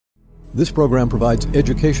This program provides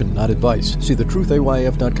education, not advice. See the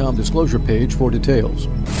truthayf.com disclosure page for details.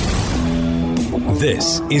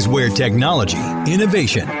 This is where technology,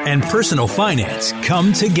 innovation, and personal finance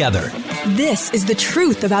come together. This is the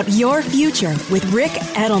truth about your future with Ric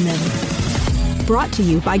Edelman. Brought to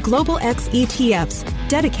you by Global X ETFs,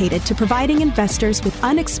 dedicated to providing investors with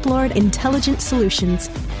unexplored intelligent solutions.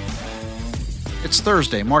 It's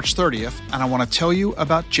Thursday, March 30th, and I want to tell you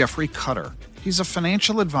about Jeffrey Cutter. He's a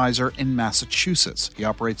financial advisor in Massachusetts. He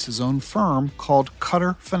operates his own firm called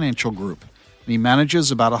Cutter Financial Group. And he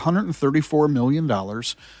manages about $134 million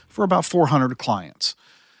for about 400 clients.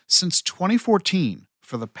 Since 2014,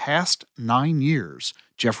 for the past 9 years,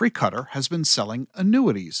 Jeffrey Cutter has been selling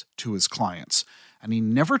annuities to his clients, and he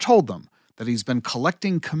never told them that he's been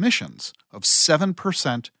collecting commissions of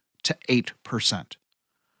 7% to 8%.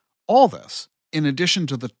 All this in addition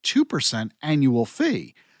to the 2% annual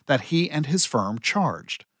fee that he and his firm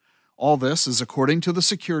charged. All this is according to the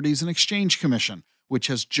Securities and Exchange Commission, which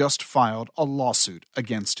has just filed a lawsuit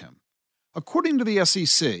against him. According to the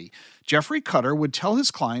SEC, Jeffrey Cutter would tell his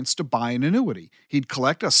clients to buy an annuity. He'd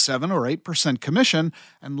collect a 7 or 8% commission,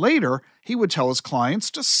 and later he would tell his clients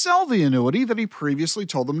to sell the annuity that he previously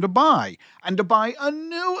told them to buy, and to buy a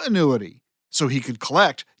new annuity, so he could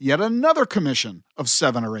collect yet another commission of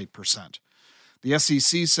 7 or 8%. The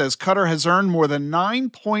SEC says Cutter has earned more than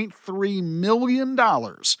 $9.3 million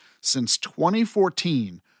since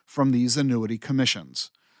 2014 from these annuity commissions.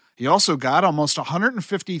 He also got almost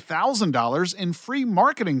 $150,000 in free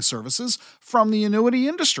marketing services from the annuity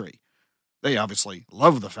industry. They obviously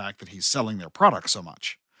love the fact that he's selling their product so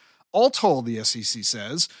much. All told, the SEC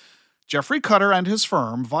says, Jeffrey Cutter and his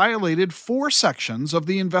firm violated 4 sections of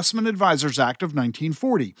the Investment Advisors Act of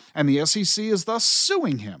 1940, and the SEC is thus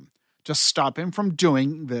suing him to stop him from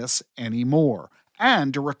doing this anymore,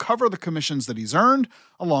 and to recover the commissions that he's earned,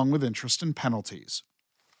 along with interest and penalties.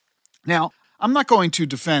 Now, I'm not going to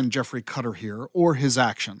defend Jeffrey Cutter here or his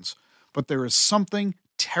actions, but there is something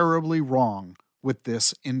terribly wrong with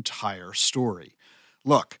this entire story.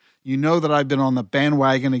 Look, you know that I've been on the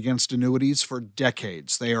bandwagon against annuities for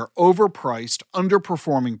decades. They are overpriced,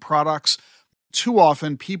 underperforming products. Too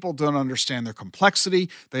often, people don't understand their complexity.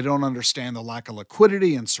 They don't understand the lack of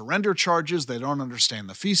liquidity and surrender charges. They don't understand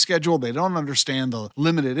the fee schedule. They don't understand the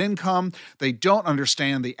limited income. They don't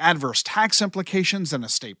understand the adverse tax implications and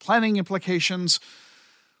estate planning implications.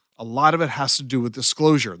 A lot of it has to do with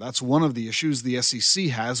disclosure. That's one of the issues the SEC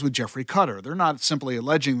has with Jeffrey Cutter. They're not simply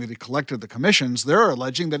alleging that he collected the commissions. They're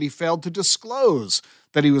alleging that he failed to disclose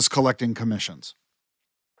that he was collecting commissions.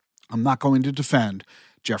 I'm not going to defend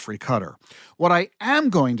Jeffrey Cutter. What I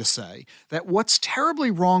am going to say that what's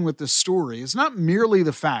terribly wrong with this story is not merely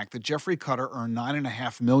the fact that Jeffrey Cutter earned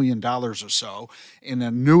 $9.5 million or so in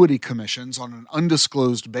annuity commissions on an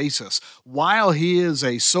undisclosed basis, while he is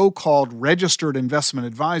a so-called registered investment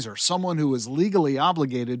advisor, someone who is legally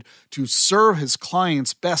obligated to serve his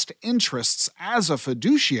clients' best interests as a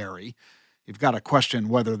fiduciary. You've got to question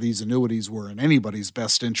whether these annuities were in anybody's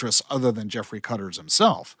best interests other than Jeffrey Cutter's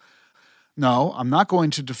himself. No, I'm not going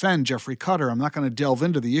to defend Jeffrey Cutter. I'm not going to delve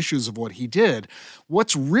into the issues of what he did.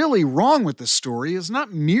 What's really wrong with this story is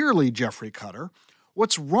not merely Jeffrey Cutter.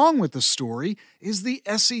 What's wrong with the story is the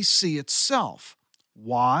SEC itself.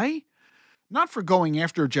 Why? Not for going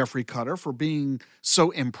after Jeffrey Cutter for being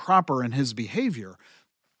so improper in his behavior.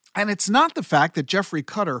 And it's not the fact that Jeffrey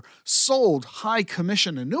Cutter sold high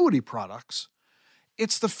commission annuity products.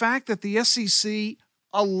 It's the fact that the SEC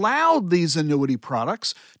allowed these annuity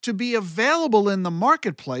products to be available in the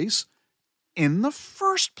marketplace in the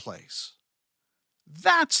first place.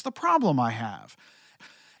 That's the problem I have.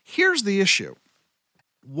 Here's the issue.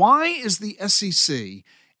 Why is the SEC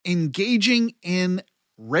engaging in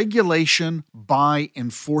regulation by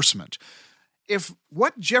enforcement? If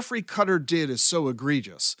what Jeffrey Cutter did is so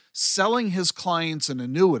egregious, selling his clients an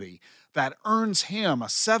annuity that earns him a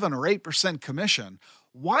 7 or 8% commission,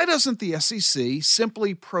 why doesn't the SEC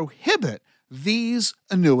simply prohibit these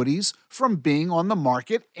annuities from being on the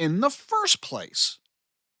market in the first place?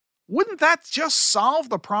 Wouldn't that just solve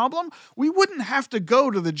the problem? We wouldn't have to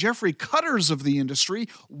go to the Jeffrey Cutters of the industry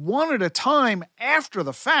one at a time after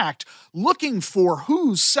the fact, looking for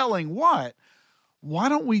who's selling what. Why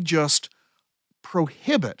don't we just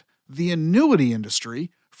prohibit the annuity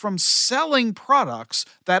industry from selling products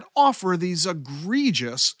that offer these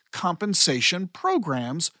egregious compensation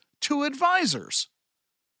programs to advisors?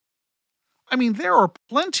 I mean, there are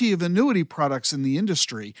plenty of annuity products in the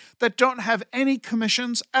industry that don't have any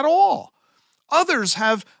commissions at all. Others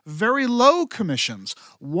have very low commissions.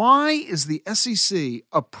 Why is the SEC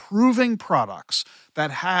approving products that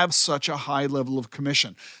have such a high level of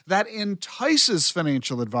commission that entices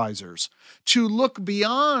financial advisors to look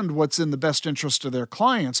beyond what's in the best interest of their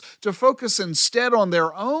clients, to focus instead on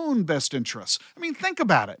their own best interests? I mean, think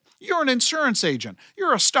about it. You're an insurance agent.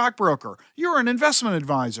 You're a stockbroker. You're an investment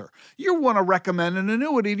advisor. You want to recommend an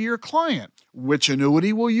annuity to your client. Which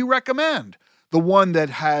annuity will you recommend? The one that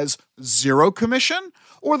has 0 commission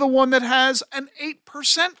or the one that has an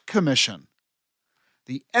 8% commission?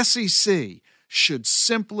 The SEC should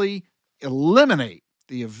simply eliminate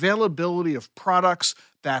the availability of products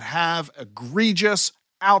that have egregious,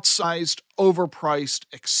 outsized, overpriced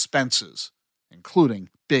expenses, including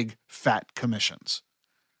big, fat commissions.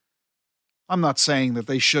 I'm not saying that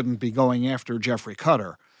they shouldn't be going after Jeffrey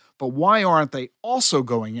Cutter, but why aren't they also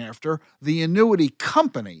going after the annuity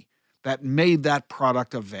company that made that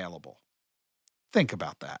product available? Think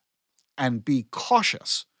about that. And be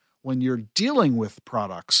cautious when you're dealing with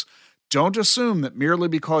products. Don't assume that merely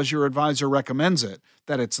because your advisor recommends it,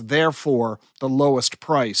 that it's therefore the lowest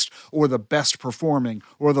priced or the best performing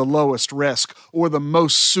or the lowest risk or the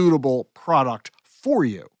most suitable product for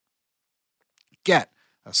you. Get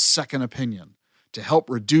a second opinion to help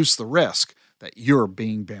reduce the risk that you're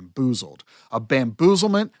being bamboozled. A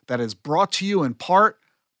bamboozlement that is brought to you in part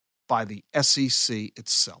by the SEC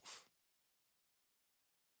itself.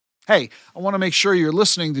 Hey, I want to make sure you're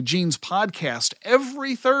listening to Gene's podcast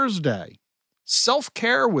every Thursday,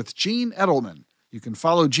 Self-Care with Gene Edelman. You can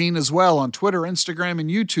follow Gene as well on Twitter, Instagram, and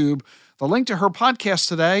YouTube. The link to her podcast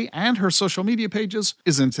today and her social media pages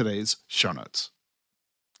is in today's show notes.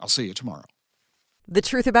 I'll see you tomorrow. The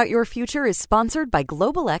Truth About Your Future is sponsored by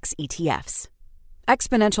Global X ETFs.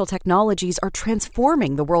 Exponential technologies are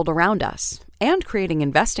transforming the world around us and creating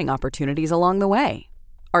investing opportunities along the way.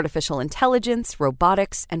 Artificial intelligence,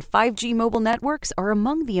 robotics, and 5G mobile networks are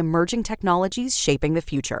among the emerging technologies shaping the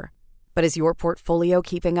future. But is your portfolio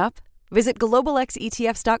keeping up? Visit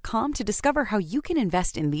globalxetfs.com to discover how you can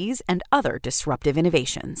invest in these and other disruptive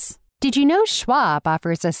innovations. Did you know Schwab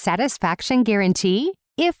offers a satisfaction guarantee?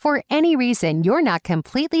 If for any reason you're not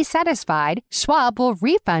completely satisfied, Schwab will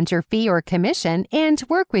refund your fee or commission and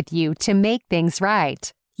work with you to make things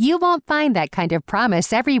right. You won't find that kind of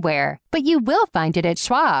promise everywhere, but you will find it at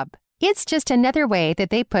Schwab. It's just another way that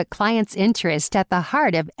they put clients' interest at the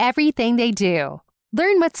heart of everything they do.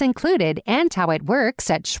 Learn what's included and how it works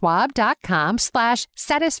at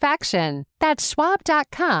schwab.com/satisfaction. That's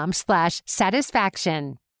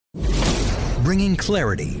schwab.com/satisfaction. Bringing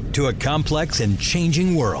clarity to a complex and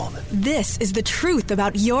changing world. This is The Truth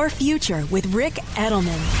About Your Future with Rick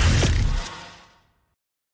Edelman.